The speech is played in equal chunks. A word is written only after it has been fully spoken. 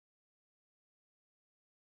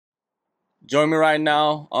Join me right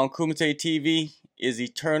now on Kumite TV is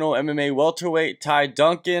Eternal MMA welterweight Ty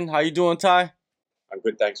Duncan. How you doing, Ty? I'm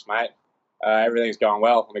good, thanks, mate. Everything's going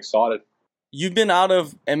well. I'm excited. You've been out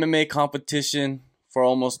of MMA competition for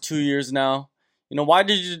almost 2 years now. Why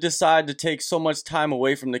did you decide to take so much time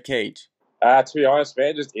away from the cage? To be honest,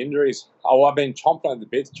 man, just injuries. Oh, I've been chomping at the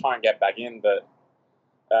bit to try and get back in, but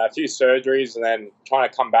a few surgeries and then trying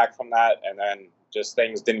to come back from that, and then just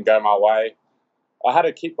things didn't go my way. I had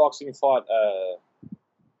a kickboxing fight a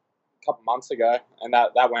couple months ago, and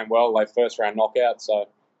that went well, like first round knockout. So,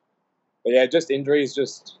 but yeah, just injuries,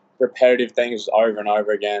 just repetitive things over and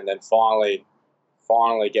over again. Then finally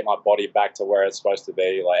get my body back to where it's supposed to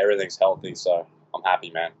be. Like everything's healthy, so I'm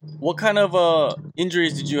happy, man. What kind of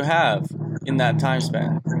injuries did you have in that time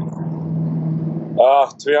span?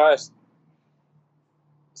 To be honest,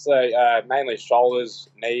 so mainly shoulders,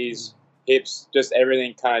 knees, hips, just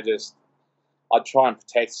everything. Kind of just I try and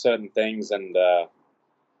protect certain things, and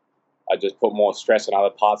I just put more stress on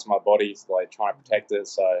other parts of my body, like trying to protect it.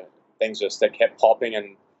 So things just they kept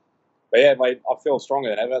popping, but yeah, like I feel stronger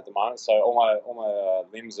than ever at the moment. So all my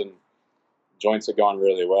limbs and joints are going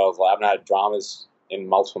really well. Like I haven't had dramas in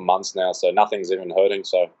multiple months now, so nothing's even hurting.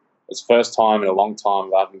 So it's the first time in a long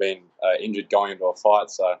time I haven't been injured going into a fight.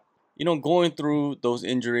 So going through those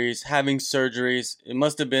injuries, having surgeries, it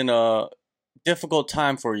must have been a difficult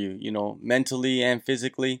time for you, mentally and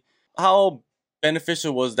physically. How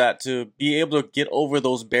beneficial was that to be able to get over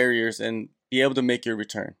those barriers and be able to make your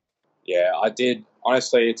return? Yeah, I did.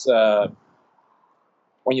 Honestly, it's when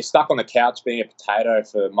you're stuck on the couch being a potato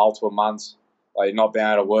for multiple months, like not being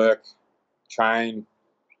able to work, train,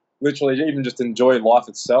 literally even just enjoy life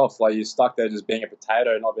itself. Like you're stuck there just being a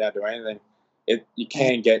potato, not being able to do anything. You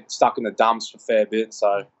can get stuck in the dumps for a fair bit.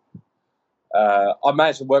 So I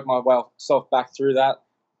managed to work myself back through that.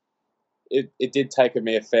 It did take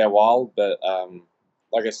me a fair while, but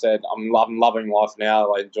like I said, I'm loving life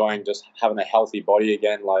now. Like enjoying just having a healthy body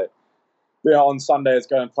again. Like on Sundays,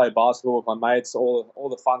 going and play basketball with my mates, all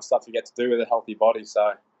the fun stuff you get to do with a healthy body.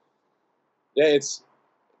 So yeah,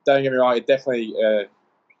 don't get me wrong, it definitely.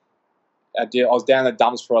 I was down the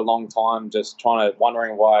dumps for a long time, just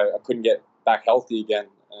wondering why I couldn't get back healthy again.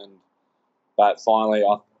 But finally,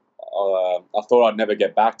 I thought I'd never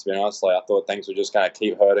get back. To be honest, like I thought things were just going to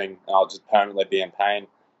keep hurting, and I'll just permanently be in pain.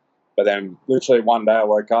 But then, literally one day, I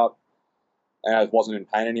woke up and I wasn't in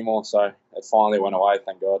pain anymore. So it finally went away.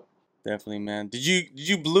 Thank God. Definitely, man. Did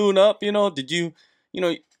you balloon up? Did you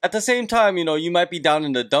at the same time, you might be down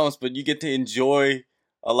in the dumps, but you get to enjoy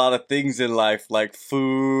a lot of things in life, like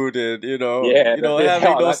food and Yeah, having yeah,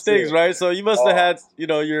 those that's things, it. right? So you must have Oh, had,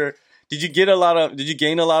 your. Did you gain a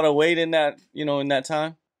lot of weight in that, in that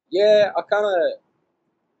time? yeah. I kind of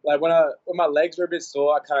like when my legs were a bit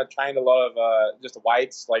sore. I kind of trained a lot of just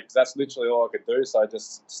weights, like 'cause that's literally all I could do. So I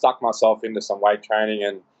just stuck myself into some weight training,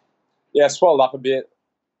 and yeah, swelled up a bit.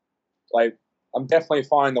 Like I'm definitely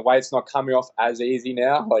finding the weight's not coming off as easy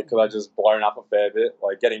now, like because I just blown up a fair bit.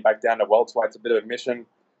 Like getting back down to welterweight's a bit of a mission,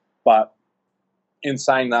 but in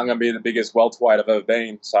saying that, I'm going to be the biggest welterweight I've ever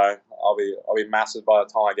been, so I'll be massive by the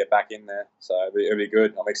time I get back in there. So it'll be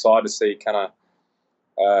good. I'm excited to see kind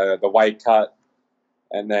of the weight cut,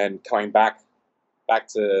 and then coming back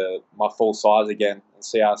to my full size again, and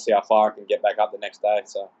see how far I can get back up the next day.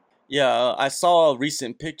 So Yeah, I saw a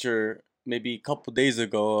recent picture maybe a couple days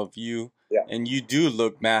ago of you, yeah, and you do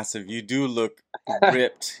look massive. You do look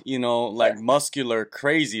ripped, like muscular,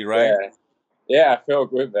 crazy, right? yeah, yeah. I feel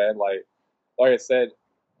good, man. Like I said,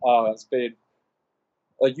 it's been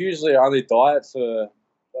like usually I only diet for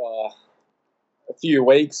a few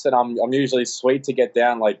weeks, and I'm usually sweet to get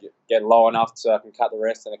down, like get low enough so I can cut the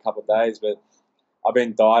rest in a couple of days. But I've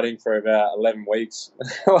been dieting for about 11 weeks,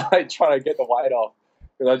 like trying to get the weight off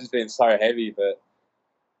because I've just been so heavy. But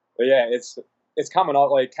yeah, it's coming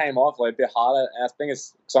off. Like it came off like a bit harder, and I think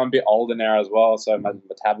it's because I'm a bit older now as well, so my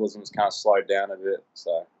metabolism's kind of slowed down a bit.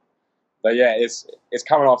 So, but yeah, it's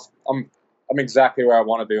coming off. I'm exactly where I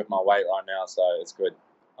want to be with my weight right now, so it's good.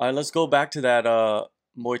 All right, let's go back to that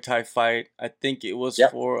Muay Thai fight. I think it was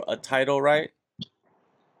Yep. for a title, right?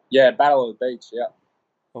 Yeah, Battle of the Beach. Yeah.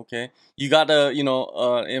 Okay. You got a,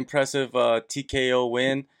 impressive TKO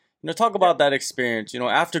win. Talk Yeah. about that experience,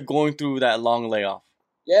 after going through that long layoff.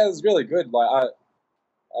 Yeah, it was really good. Like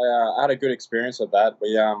I had a good experience with that.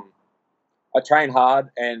 I trained hard,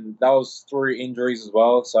 and that was through injuries as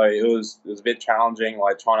well. So it was a bit challenging,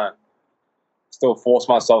 like trying to still force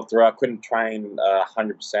myself through. I couldn't train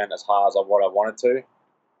 100% as hard as what I wanted to,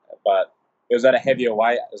 but it was at a heavier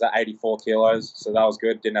weight. It was at 84 kilos, so that was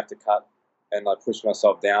good. Didn't have to cut and like push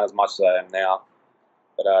myself down as much as I am now.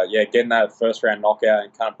 But yeah, getting that first round knockout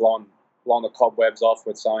and kind of blowing blowing the cobwebs off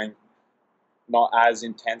with something not as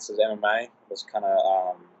intense as MMA was kind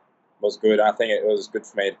of was good. I think it was good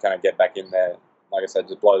for me to kind of get back in there. Like I said,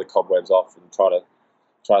 just blow the cobwebs off and try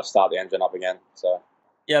to start the engine up again. So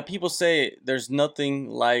Yeah, people say there's nothing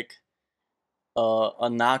like a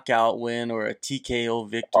knockout win or a TKO oh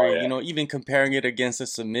victory. You yeah, know, even comparing it against a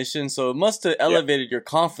submission. So it must have yeah, elevated your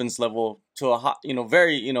confidence level to a hot,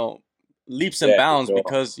 very, leaps and yeah, for bounds sure.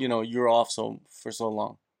 because you're off for so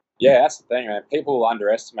long. Yeah, that's the thing, man. People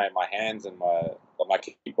underestimate my hands and my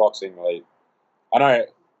kickboxing. Like I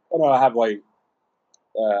know I have like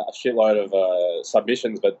a shitload of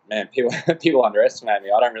submissions, but man, people people underestimate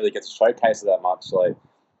me. I don't really get to showcase it that much. Like,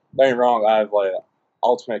 don't get me wrong, I have like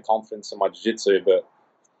ultimate confidence in my jiu-jitsu, but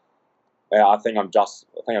yeah, I think I'm just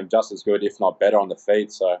as good, if not better, on the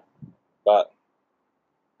feet. So, but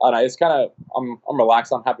I don't know. It's kind of I'm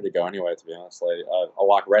relaxed. I'm happy to go anywhere. To be honest, like I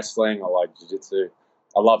like wrestling. I like jiu-jitsu.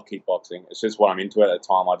 I love kickboxing. It's just what I'm into at the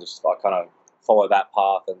time. I kind of follow that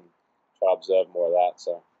path and try to observe more of that.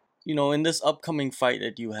 So. In this upcoming fight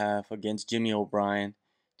that you have against Jimmy O'Brien,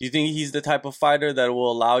 do you think he's the type of fighter that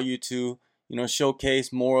will allow you to,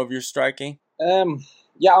 showcase more of your striking? Um,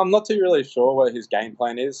 yeah, I'm not too really sure what his game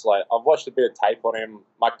plan is. Like, I've watched a bit of tape on him.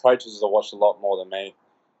 My coaches have watched a lot more than me.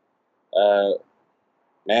 Uh,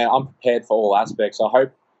 man, I'm prepared for all aspects. I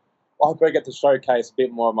hope I get to showcase a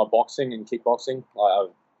bit more of my boxing and kickboxing.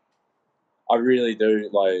 I really do.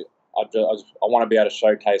 Like, I want to be able to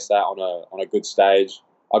showcase that on a good stage.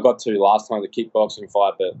 I got to last time with the kickboxing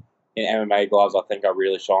fight, but in MMA gloves, I think I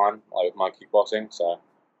really shine like with my kickboxing. So,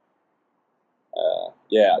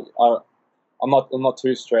 yeah, I'm not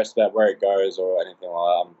too stressed about where it goes or anything like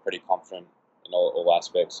that. I'm pretty confident in all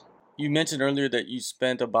aspects. You mentioned earlier that you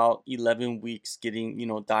spent about 11 weeks getting,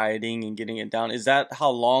 dieting and getting it down. Is that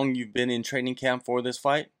how long you've been in training camp for this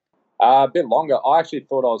fight? A bit longer. I actually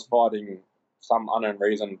thought I was fighting some unknown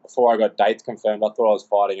reason before I got dates confirmed. I thought I was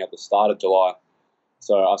fighting at the start of July,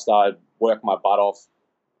 so I started working my butt off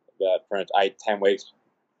about pretty much 8-10 weeks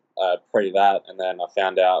pre that, and then I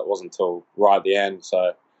found out it wasn't until right at the end.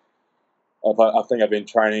 So I think I've been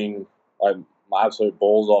training my absolute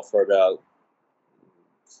balls off for about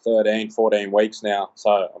 13, 14 weeks now. So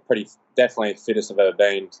I'm pretty definitely fittest I've ever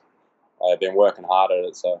been. I've been working hard at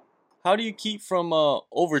it. So How do you keep from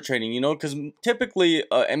overtraining? Because typically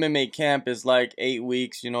MMA camp is like 8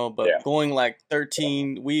 weeks, but yeah, going like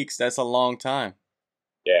 13 weeks, that's a long time.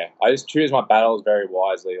 yeah. I just choose my battles very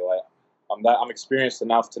wisely. Like I'm experienced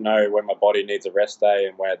enough to know when my body needs a rest day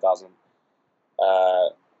and where it doesn't. Uh,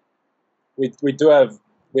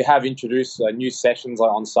 we have introduced new sessions like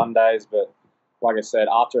on Sundays, but like I said,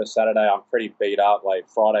 after a Saturday, I'm pretty beat up. Like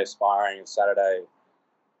Friday sparring and Saturday,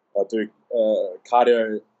 I do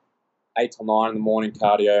cardio 8 till 9 in the morning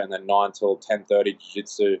cardio, and then 9 till 10:30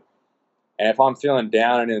 jiu-jitsu. And if I'm feeling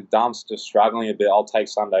down and in the dumps, just struggling a bit, I'll take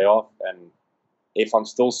Sunday off. And if I'm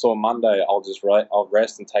still sore Monday, I'll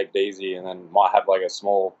rest and take it easy, and then might have like a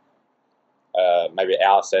small maybe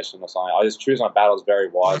hour session or something. I just choose my battles very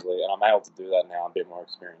wisely, and I'm able to do that now. I'm a bit more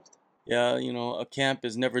experienced. Yeah, a camp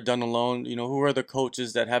is never done alone. Who are the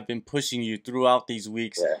coaches that have been pushing you throughout these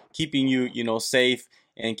weeks, Yeah, keeping you, safe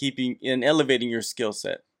and keeping and elevating your skill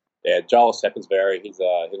set? yeah. Joel Seppinsbury, he's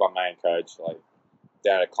my main coach. Like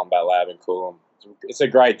down at Combat Lab in Coolum. It's a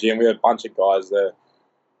great gym. We have a bunch of guys there.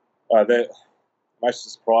 They're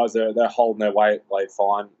most surprised they're holding their weight like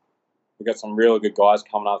fine. We've got some really good guys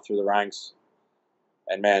coming up through the ranks,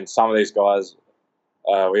 and man, some of these guys.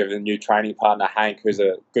 We have a new training partner, Hank, who's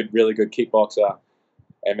a really good kickboxer,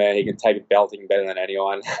 and man, he can take a belting better than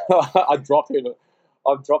anyone. I've dropped him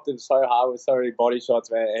so hard with so many body shots,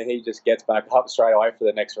 man, and he just gets back up straight away for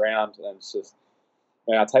the next round. And it's just,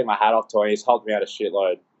 man, I take my hat off to him. He's helped me out a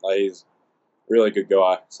shitload. Like, he's a really good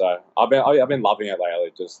guy. So I've been loving it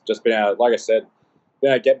lately. Just being able, like I said,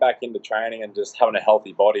 being able to get back into training and just having a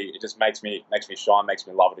healthy body. It just makes me shine, makes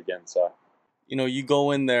me love it again. So You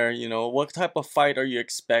go in there, what type of fight are you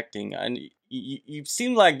expecting? And you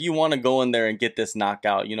seem like you want to go in there and get this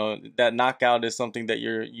knockout. That knockout is something that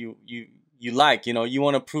you like. You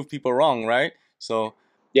want to prove people wrong, right? So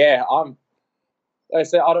yeah, like I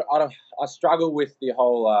said, I struggle with the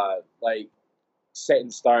whole like set in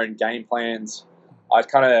stone game plans. I'm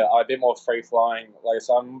a bit more free flowing. Like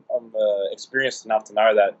so, I'm experienced enough to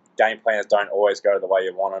know that game plans don't always go the way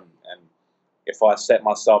you want them. And if I set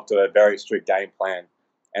myself to a very strict game plan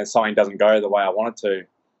and something doesn't go the way I want it to,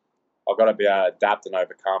 I've got to be able to adapt and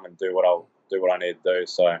overcome and do what I need to do.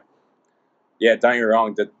 So yeah, don't get me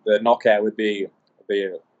wrong, the knockout would be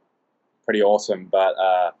pretty awesome, but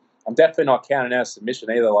I'm definitely not counting out submission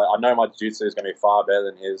either. Like I know my jiu-jitsu is going to be far better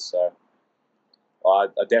than his, so I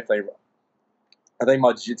definitely I think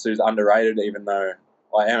my jiu-jitsu is underrated, even though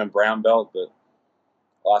I am a brown belt. But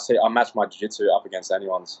I match my jiu-jitsu up against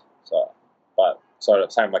anyone's. So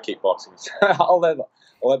same with my kickboxing. I'll let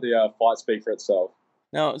the fight speak for itself.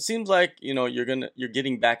 Now it seems like you're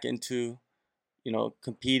getting back into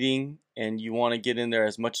competing, and you want to get in there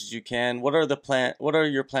as much as you can. What are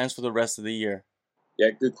your plans for the rest of the year? Yeah,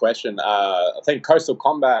 good question. I think Coastal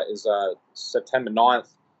Combat is September 9th,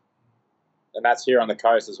 and that's here on the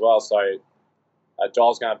coast as well. So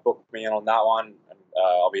Joel's going to book me in on that one, and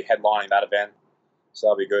I'll be headlining that event. So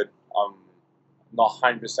that'll be good. I'm not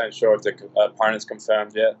 100% sure if the opponent's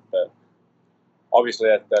confirmed yet, but obviously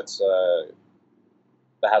that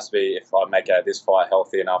has to be if I make out this fight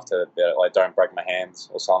healthy enough to like don't break my hands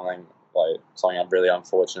or something I'm really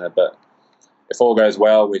unfortunate. But if all goes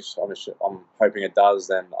well, which I'm hoping it does,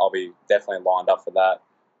 then I'll be definitely lined up for that.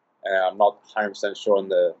 And I'm not 100% sure in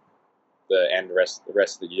the rest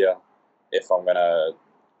of the year if I'm gonna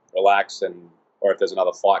relax or if there's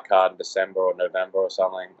another fight card in December or November or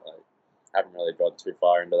something. I haven't really got too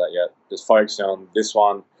far into that yet. Just focusing on this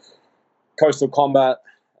one, Coastal Combat,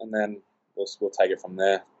 and then we'll take it from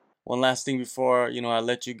there. One last thing before I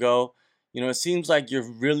let you go. It seems like you're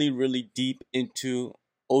really, really deep into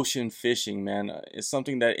ocean fishing, man. It's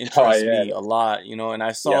something that Oh interests yeah, me a lot. And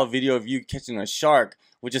I saw yeah, a video of you catching a shark,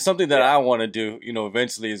 which is something that yeah. I want to do.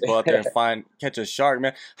 Eventually, is go out there and catch a shark,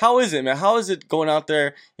 man. How is it, man? How is it going out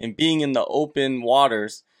there and being in the open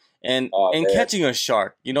waters and Oh and man, catching a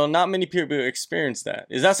shark? Not many people experience that.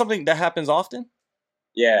 Is that something that happens often?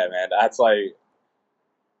 yeah, man. That's like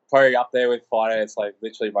probably up there with fighting. It's like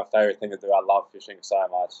literally my favorite thing to do. I love fishing so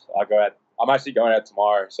much. I'm actually going out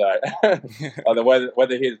tomorrow, so the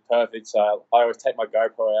weather here is perfect. So I always take my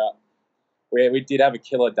GoPro out. We did have a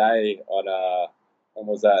killer day on when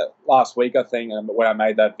was that last week I think when I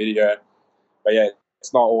made that video. But yeah,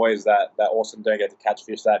 it's not always that awesome. Don't get to catch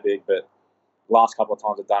fish that big, but last couple of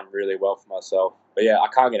times I've done really well for myself. But yeah, I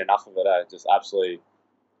can't get enough of it. Just absolutely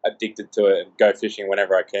addicted to it and go fishing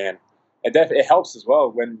whenever I can. It helps as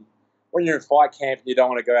well when you're in fight camp and you don't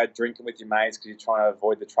want to go out drinking with your mates because you're trying to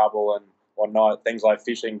avoid the trouble and whatnot. Things like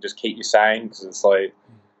fishing just keep you sane because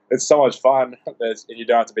it's so much fun. And you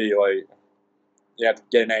don't have to be like you have to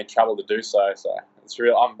get in any trouble to do so. So it's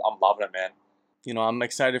real. I'm loving it, man. I'm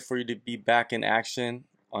excited for you to be back in action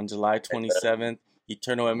on July 27th,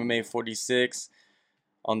 Eternal MMA 46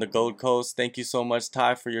 on the Gold Coast. Thank you so much,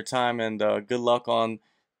 Ty, for your time, and good luck on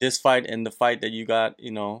this fight and the fight that you got,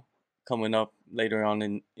 coming up later on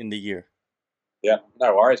in the year. Yeah,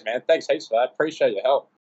 no worries, man. Thanks heaps for that. Appreciate your help.